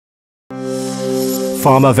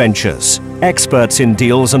PharmaVentures, experts in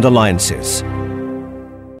deals and alliances.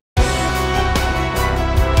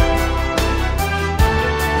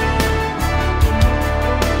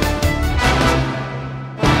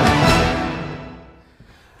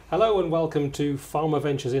 Hello and welcome to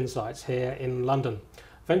PharmaVentures Insights here in London.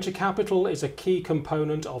 Venture capital is a key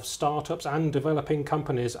component of startups and developing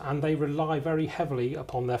companies, and they rely very heavily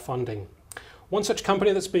upon their funding. One such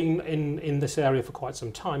company that's been in this area for quite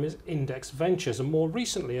some time is Medicxi Ventures, and more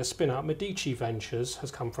recently a spin-out, Medicxi Ventures, has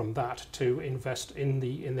come from that to invest in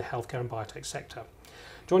the healthcare and biotech sector.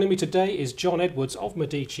 Joining me today is Jon Edwards of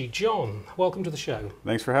Medicxi. Jon, welcome to the show.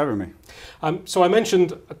 Thanks for having me. So I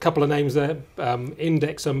mentioned a couple of names there,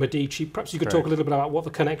 Medicxi and Medicxi. Perhaps you could talk a little bit about what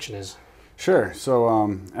the connection is. Sure.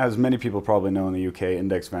 So as many people probably know in the UK,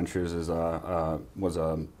 Medicxi Ventures was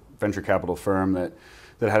a venture capital firm that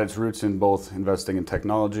had its roots in both investing in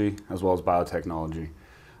technology as well as biotechnology.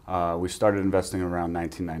 We started investing around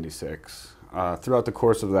 1996. Throughout the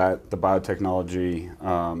course of that, the biotechnology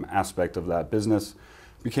aspect of that business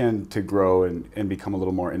began to grow and become a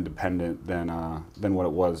little more independent than what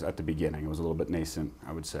it was at the beginning. It was a little bit nascent,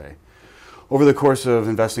 I would say. Over the course of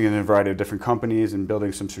investing in a variety of different companies and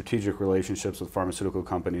building some strategic relationships with pharmaceutical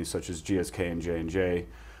companies such as GSK and J&J,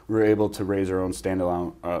 we were able to raise our own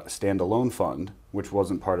standalone fund, which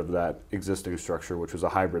wasn't part of that existing structure, which was a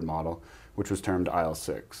hybrid model, which was termed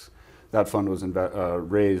IL6. That fund was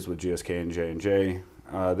raised with GSK and J&J.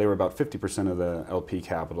 They were about 50% of the LP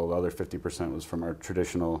capital. The other 50% was from our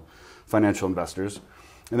traditional financial investors.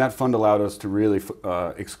 And that fund allowed us to really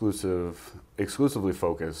exclusively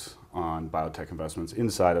focus on biotech investments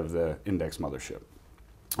inside of the Medicxi mothership.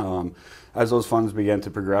 As those funds began to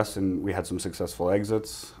progress and we had some successful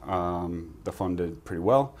exits, the fund did pretty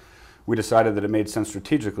well. We decided that it made sense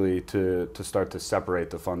strategically to start to separate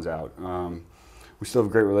the funds out. We still have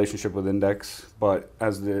a great relationship with Medicxi, but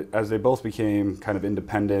as they both became kind of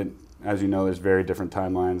independent, as you know, there's very different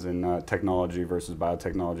timelines in technology versus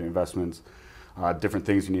biotechnology investments, different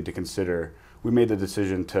things you need to consider. We made the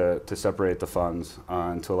decision to separate the funds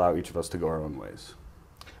and to allow each of us to go our own ways.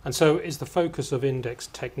 And so is the focus of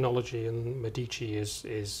Medicxi technology and Medicxi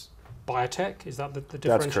is biotech? Is that the differentiator?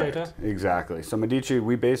 That's correct, exactly. So Medicxi,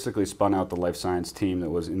 we basically spun out the life science team that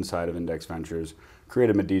was inside of Medicxi Ventures,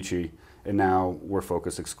 created Medicxi, and now we're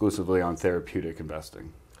focused exclusively on therapeutic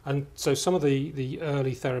investing. And so some of the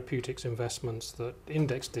early therapeutics investments that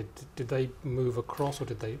Medicxi did they move across, or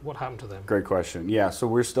what happened to them? Great question. Yeah, so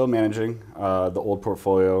we're still managing the old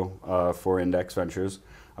portfolio for Medicxi Ventures.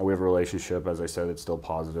 We have a relationship, as I said, it's still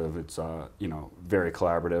positive. It's very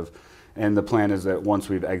collaborative. And the plan is that once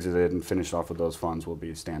we've exited and finished off with those funds, we'll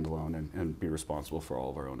be standalone and be responsible for all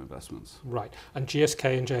of our own investments. Right. And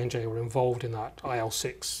GSK and J&J were involved in that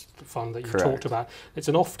IL6 fund that you talked about. It's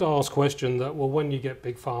an oft-asked question that, well, when you get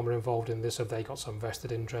Big Pharma involved in this, have they got some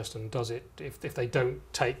vested interest? And does it, if they don't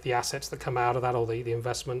take the assets that come out of that or the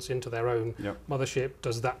investments into their own mothership,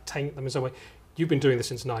 does that taint them in some way? You've been doing this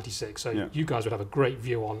since '96, so you guys would have a great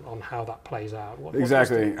view on how that plays out.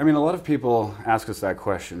 Exactly. I mean, a lot of people ask us that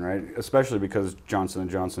question, right? Especially because Johnson &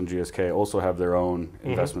 Johnson, GSK also have their own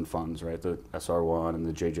investment funds, right? The SR1 and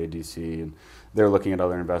the JJDC, and they're looking at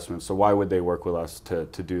other investments. So why would they work with us to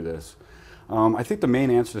do this? I think the main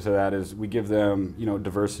answer to that is we give them,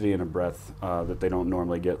 diversity and a breadth that they don't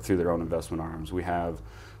normally get through their own investment arms. We have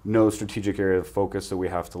no strategic area of focus that we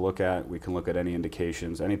have to look at. We can look at any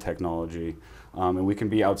indications, any technology, and we can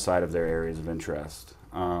be outside of their areas of interest.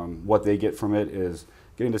 What they get from it is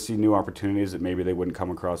getting to see new opportunities that maybe they wouldn't come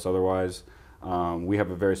across otherwise. We have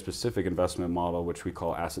a very specific investment model, which we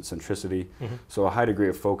call asset centricity. So a high degree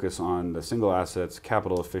of focus on the single assets,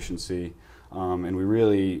 capital efficiency, and we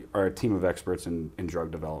really are a team of experts in drug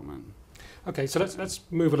development. Okay, so let's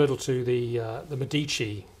move a little to the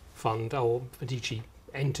Medicxi Fund, or Medicxi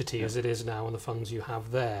entity as it is now, and the funds you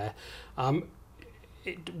have there.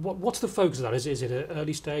 What's the focus of that? Is it an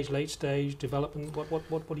early stage, late stage development?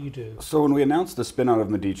 What do you do? So when we announced the spin out of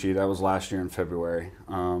Medicxi, that was last year in February,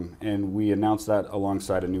 and we announced that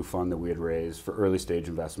alongside a new fund that we had raised for early stage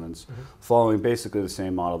investments, following basically the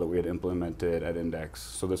same model that we had implemented at Medicxi.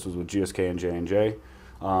 So this was with GSK and J&J.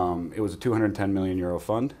 It was a 210 million euro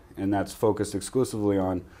fund, and that's focused exclusively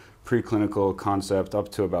on preclinical concept up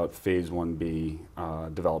to about phase 1B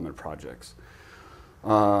development projects.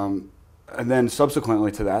 And then subsequently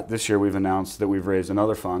to that, this year we've announced that we've raised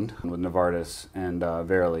another fund with Novartis and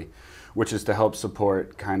Verily, which is to help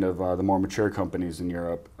support kind of the more mature companies in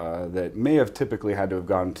Europe that may have typically had to have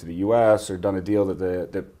gone to the US or done a deal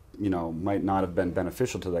that might not have been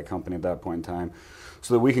beneficial to that company at that point in time,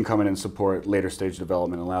 so that we can come in and support later stage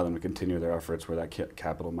development and allow them to continue their efforts where that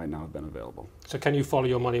capital might not have been available. So can you follow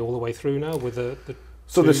your money all the way through now with the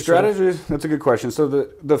So the strategy, that's a good question. So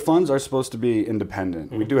the funds are supposed to be independent.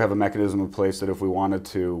 Mm-hmm. We do have a mechanism in place that if we wanted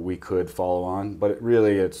to, we could follow on, but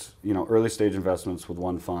it's early stage investments with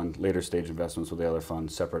one fund, later stage investments with the other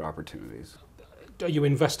fund, separate opportunities. Are you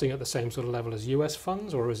investing at the same sort of level as US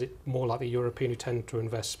funds, or is it more like the European who tend to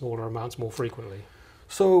invest smaller amounts more frequently?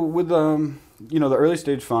 So with the early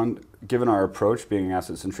stage fund, given our approach being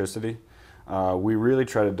asset centricity, we really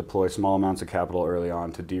try to deploy small amounts of capital early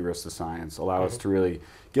on to de-risk the science, allow us to really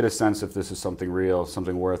get a sense if this is something real,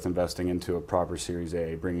 something worth investing into a proper Series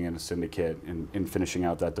A, bringing in a syndicate and finishing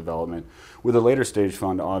out that development. With a later stage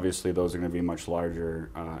fund, obviously those are going to be much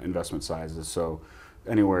larger investment sizes, so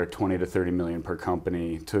anywhere 20 to 30 million per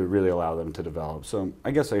company to really allow them to develop. So I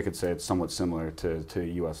guess I could say it's somewhat similar to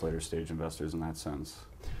US later stage investors in that sense.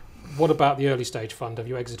 What about the early stage fund? Have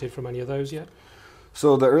you exited from any of those yet?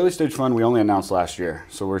 So the early stage fund we only announced last year,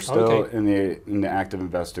 so we're still in the active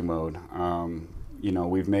investing mode.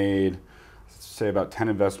 We've made, say, about 10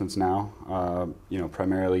 investments now.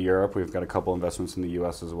 Primarily Europe. We've got a couple investments in the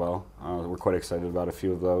U.S. as well. We're quite excited about a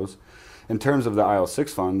few of those. In terms of the IL-6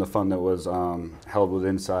 fund, the fund that was held with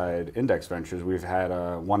inside Medicxi Ventures, we've had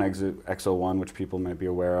one exit, XO1, which people might be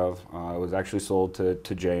aware of. It was actually sold to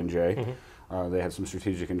J&J. Mm-hmm. They had some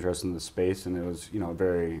strategic interest in the space, and it was a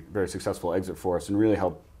very, very successful exit for us and really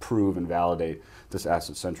helped prove and validate this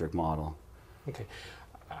asset-centric model. Okay.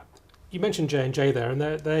 You mentioned J&J there, and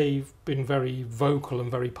they've been very vocal and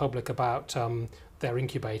very public about their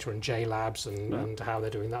incubator and J Labs and how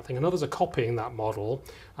they're doing that thing. And others are copying that model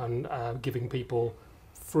and giving people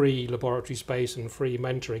free laboratory space and free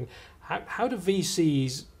mentoring. How do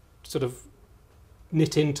VCs sort of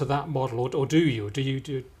knit into that model, or do you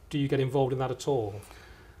get involved in that at all?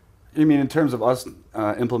 You mean in terms of us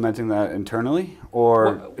implementing that internally,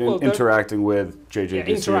 or interacting with JJDC,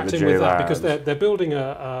 interacting with that, because they're building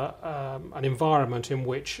an environment in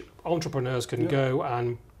which entrepreneurs can go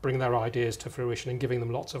and bring their ideas to fruition and giving them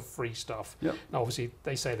lots of free stuff. Now, obviously,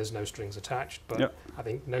 they say there's no strings attached, but I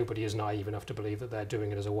think nobody is naive enough to believe that they're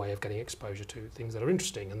doing it as a way of getting exposure to things that are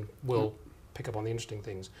interesting and will pick up on the interesting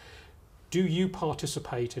things. Do you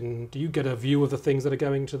participate in, do you get a view of the things that are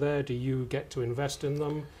going to there? Do you get to invest in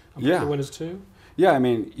them and pick the winners too? Yeah, I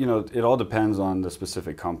mean, it all depends on the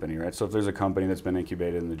specific company, right? So if there's a company that's been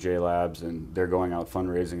incubated in the J Labs and they're going out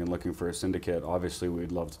fundraising and looking for a syndicate, obviously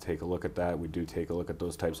we'd love to take a look at that. We do take a look at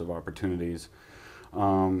those types of opportunities. I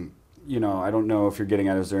don't know if you're getting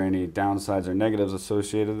at, is there any downsides or negatives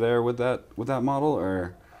associated there with that model,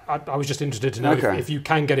 or? I was just interested to know if you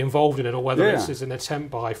can get involved in it, or whether it's an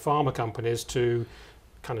attempt by pharma companies to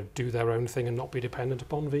kind of do their own thing and not be dependent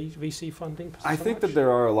upon VC funding. I think that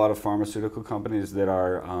there are a lot of pharmaceutical companies that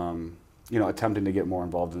are attempting to get more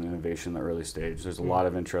involved in innovation in the early stage. There's a lot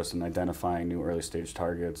of interest in identifying new early stage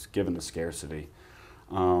targets given the scarcity.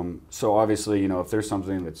 So obviously, if there's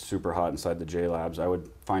something that's super hot inside the J Labs, I would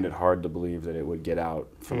find it hard to believe that it would get out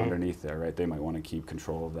from underneath there, right? They might want to keep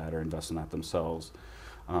control of that or invest in that themselves.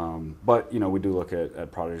 But we do look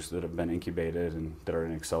at projects that have been incubated and that are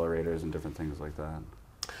in accelerators and different things like that.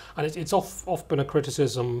 And it's often been a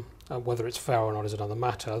criticism, whether it's fair or not is another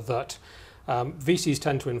matter, that VCs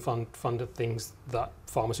tend to fund things that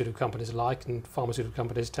pharmaceutical companies like, and pharmaceutical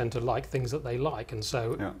companies tend to like things that they like. And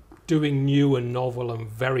so doing new and novel and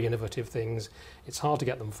very innovative things, it's hard to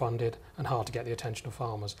get them funded and hard to get the attention of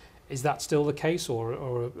farmers. Is that still the case,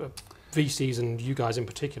 or VCs, and you guys in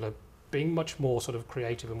particular, being much more sort of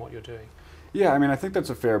creative in what you're doing? Yeah, I mean, I think that's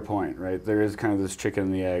a fair point, right? There is kind of this chicken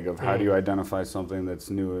and the egg of how do you identify something that's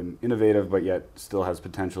new and innovative but yet still has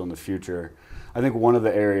potential in the future. I think one of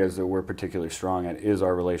the areas that we're particularly strong at is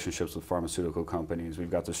our relationships with pharmaceutical companies.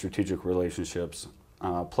 We've got the strategic relationships,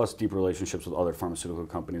 plus deep relationships with other pharmaceutical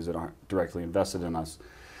companies that aren't directly invested in us.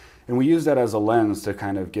 And we use that as a lens to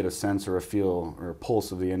kind of get a sense or a feel or a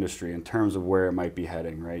pulse of the industry in terms of where it might be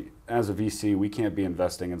heading, right? As a VC, we can't be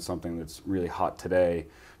investing in something that's really hot today,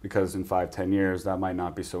 because in 5-10 years, that might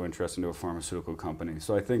not be so interesting to a pharmaceutical company.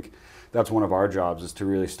 So I think that's one of our jobs, is to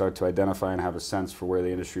really start to identify and have a sense for where the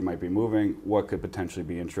industry might be moving, what could potentially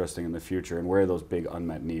be interesting in the future, and where those big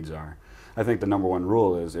unmet needs are. I think the number one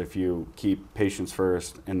rule is if you keep patients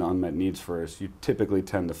first and the unmet needs first, you typically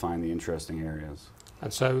tend to find the interesting areas.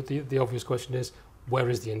 And so the obvious question is, where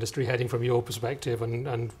is the industry heading from your perspective,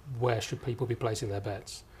 and where should people be placing their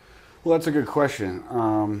bets? Well, that's a good question.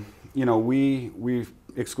 We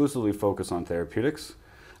exclusively focus on therapeutics.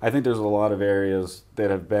 I think there's a lot of areas that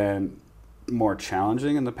have been more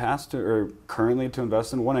challenging in the past or currently to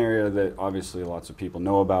invest in. One area that obviously lots of people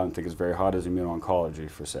know about and think is very hot is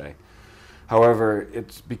immune-oncology, per se. However,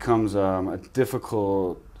 it becomes a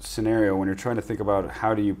difficult scenario when you're trying to think about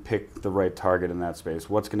how do you pick the right target in that space,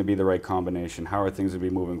 what's going to be the right combination, how are things going to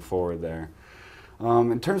be moving forward there.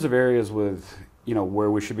 In terms of areas with,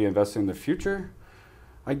 where we should be investing in the future,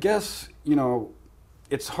 I guess,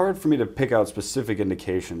 it's hard for me to pick out specific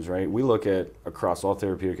indications, right? We look at across all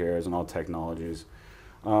therapeutic areas and all technologies.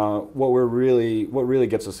 What really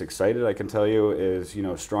gets us excited, I can tell you, is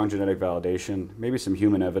strong genetic validation, maybe some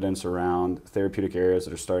human evidence around therapeutic areas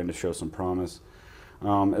that are starting to show some promise,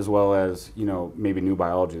 as well as maybe new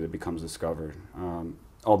biology that becomes discovered.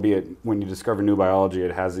 Albeit when you discover new biology,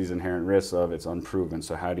 it has these inherent risks of it's unproven.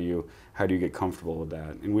 So how do you get comfortable with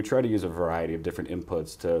that? And we try to use a variety of different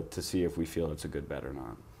inputs to see if we feel it's a good bet or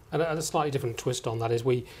not. And a slightly different twist on that is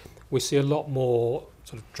we see a lot more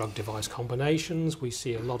sort of drug device combinations. We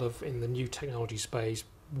see a lot of, in the new technology space,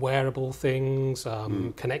 wearable things,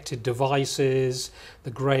 connected devices,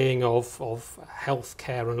 the greying of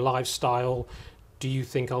healthcare and lifestyle. Do you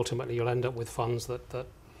think ultimately you'll end up with funds that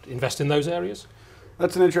invest in those areas?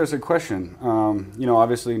 That's an interesting question.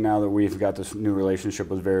 Obviously now that we've got this new relationship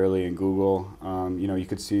with Verily and Google, you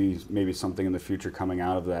could see maybe something in the future coming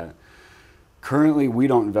out of that. Currently, we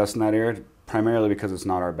don't invest in that area primarily because it's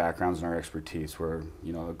not our backgrounds and our expertise. We're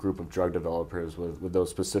a group of drug developers with those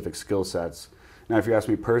specific skill sets. Now, if you ask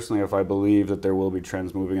me personally if I believe that there will be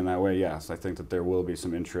trends moving in that way, yes, I think that there will be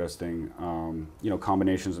some interesting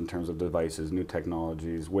combinations in terms of devices, new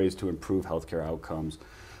technologies, ways to improve healthcare outcomes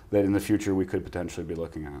that in the future we could potentially be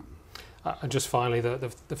looking at. And just finally,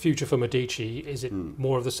 the future for Medicxi, is it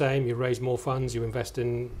more of the same? You raise more funds, you invest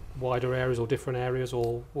in wider areas or different areas,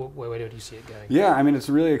 or where do you see it going? Yeah, I mean, it's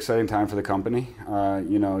a really exciting time for the company.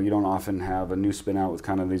 You don't often have a new spin out with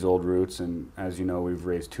kind of these old roots, and as you know, we've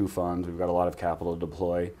raised 2 funds, we've got a lot of capital to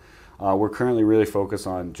deploy. We're currently really focused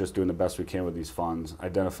on just doing the best we can with these funds,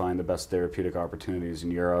 identifying the best therapeutic opportunities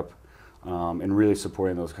in Europe, and really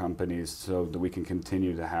supporting those companies so that we can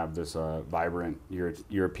continue to have this vibrant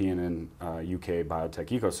European and UK biotech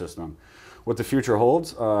ecosystem. What the future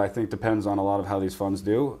holds, I think, depends on a lot of how these funds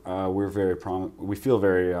do. We feel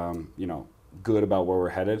very good about where we're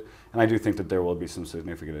headed, and I do think that there will be some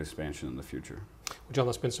significant expansion in the future. Well, Jon,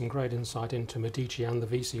 that's been some great insight into Medicxi and the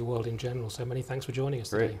VC world in general, so many thanks for joining us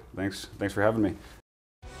today. Great, thanks for having me.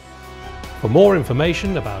 For more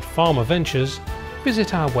information about PharmaVentures,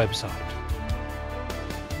 visit our website